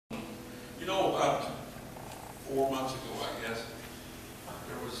You know, about 4 months ago, I guess,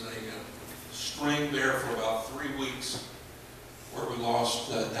 there was a string there for about 3 weeks where we lost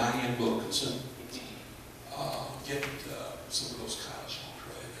Diane Wilkinson. Get some of those kind of songs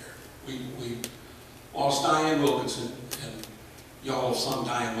right there. We lost Diane Wilkinson, and y'all have sung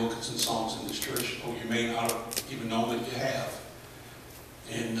Diane Wilkinson songs in this church, or you may not have even known that you have.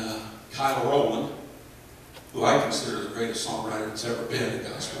 And Kyle Rowland, who I consider the greatest songwriter that's ever been in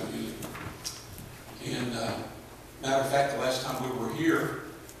gospel music. And matter of fact, the last time we were here,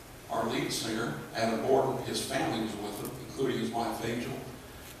 our lead singer, Adam Borden, his family was with him, including his wife, Angel.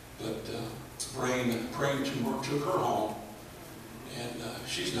 But praying took her home. And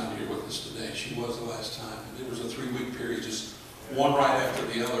she's not here with us today. She was the last time. And it was a 3-week period, just one right after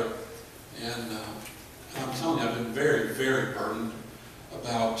the other. And I'm telling you, I've been very, very burdened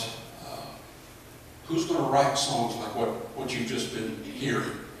about who's going to write songs like what you've just been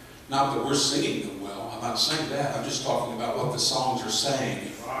hearing. Not that we're singing them well. I'm not saying that. I'm just talking about what the songs are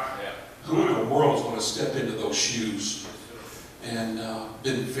saying. Who in the world is going to step into those shoes? And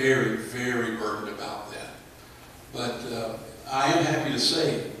been very, very burdened about that. But I am happy to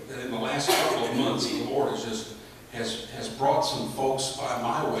say that in the last couple of months, the Lord has brought some folks by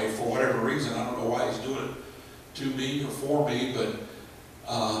my way for whatever reason. I don't know why He's doing it to me or for me, but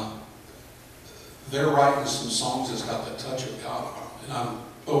they're writing some songs that's got the touch of God on them. And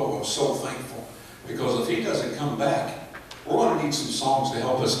I'm so thankful, because if He doesn't come back, we're going to need some songs to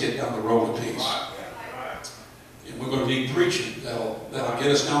help us get down the road of peace. And we're going to need preaching that'll get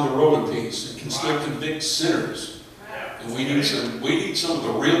us down the road of peace and can still convict sinners. And we need some of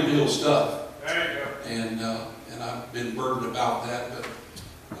the real deal stuff. And I've been burdened about that, but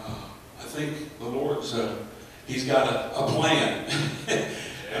I think the Lord's He's got a plan,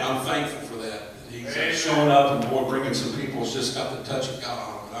 and I'm thankful for that. He's showing up, and boy, bringing some people has just got the touch of God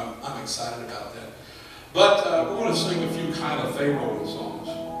on them. And I'm excited about that. But we're going to sing a few kind of favorable songs,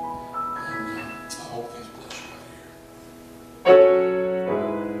 and I hope these bless you right here.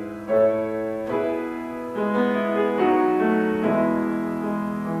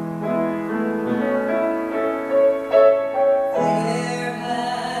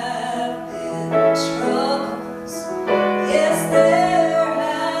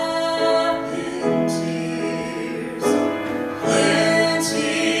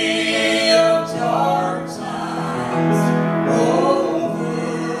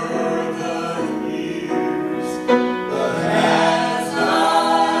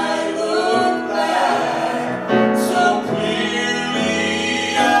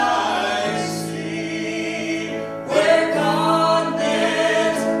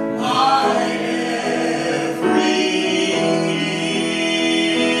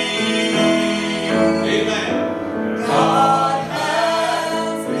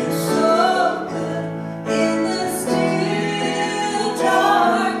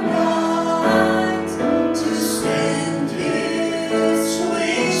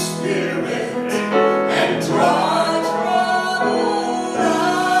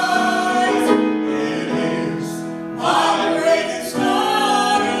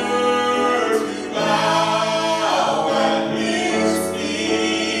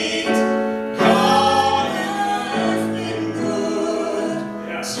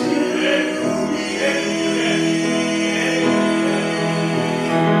 See